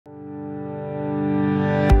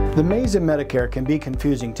The maze of Medicare can be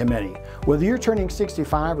confusing to many. Whether you're turning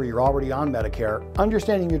 65 or you're already on Medicare,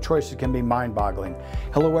 understanding your choices can be mind-boggling.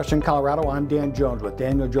 Hello Western Colorado, I'm Dan Jones with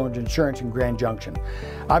Daniel Jones Insurance in Grand Junction.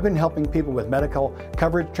 I've been helping people with medical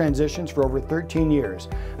coverage transitions for over 13 years.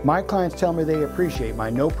 My clients tell me they appreciate my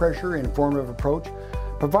no-pressure, informative approach,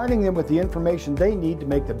 providing them with the information they need to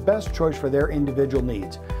make the best choice for their individual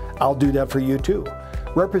needs. I'll do that for you too.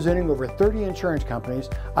 Representing over 30 insurance companies,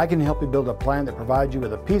 I can help you build a plan that provides you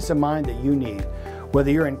with a peace of mind that you need.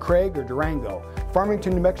 Whether you're in Craig or Durango,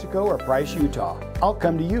 Farmington, New Mexico, or Price, Utah, I'll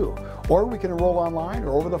come to you. Or we can enroll online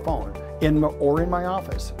or over the phone, in my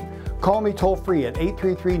office. Call me toll-free at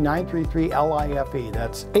 833-933-LIFE.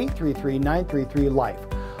 That's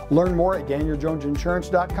 833-933-LIFE. Learn more at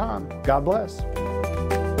DanielJonesInsurance.com. God bless.